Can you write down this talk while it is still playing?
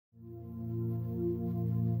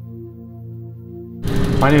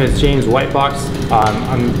My name is James Whitebox.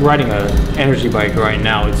 I'm riding an energy bike right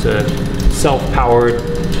now. It's a self-powered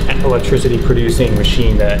electricity producing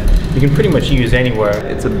machine that you can pretty much use anywhere.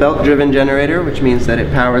 It's a belt-driven generator, which means that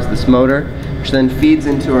it powers this motor, which then feeds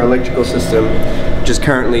into our electrical system, which is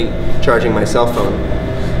currently charging my cell phone.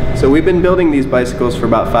 So we've been building these bicycles for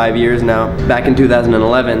about 5 years now. Back in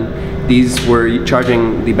 2011, these were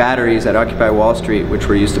charging the batteries at Occupy Wall Street, which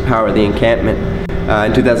were used to power the encampment.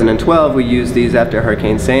 In 2012, we used these after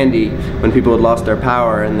Hurricane Sandy, when people had lost their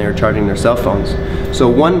power and they were charging their cell phones. So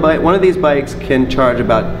one of these bikes can charge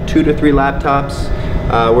about 2 to 3 laptops.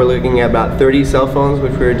 We're looking at about 30 cell phones,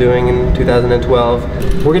 which we were doing in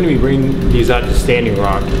 2012. We're going to be bringing these out to Standing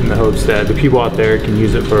Rock in the hopes that the people out there can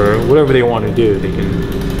use it for whatever they want to do. They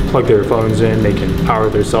can plug their phones in, they can power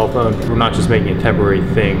their cell phone. We're not just making a temporary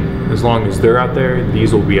thing. As long as they're out there,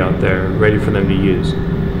 these will be out there ready for them to use.